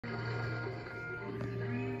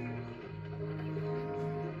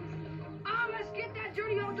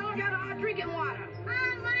drinking water.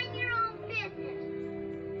 Mind your own business.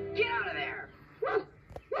 Get out of there.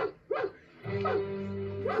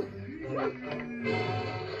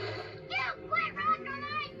 You quit rocking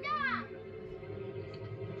my dog.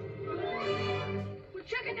 Quit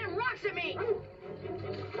chucking them rocks at me.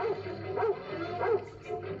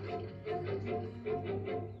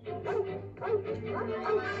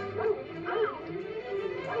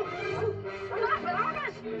 Stop it,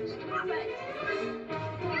 August! Stop it!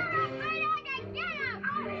 You're afraid I can get him.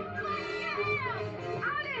 Out it!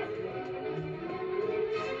 Out it!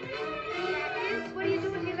 Agnes, what are you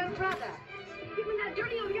doing to your little brother? Giving that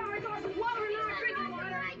dirty old yard dog some water and not drinking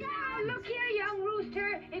water. Oh, look here, young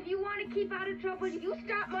rooster. If you want to keep out of trouble, you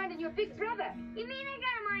start minding your big brother. You mean I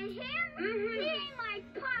gotta mind him? Mm-hmm. He ain't my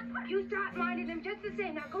papa. You start minding him just the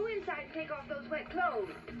same. Now go inside and take off those wet clothes.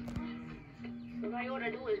 What I ought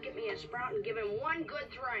to do is get me a sprout and give him one good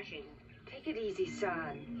thrashing. Take it easy,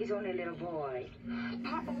 son. He's only a little boy.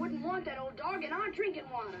 Papa wouldn't want that old dog in our drinking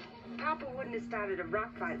water. Papa wouldn't have started a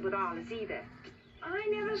rock fight with all us either. I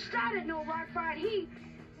never started no rock fight.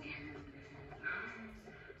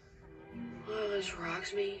 Well, this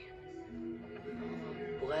rocks me.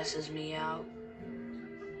 Blesses me out.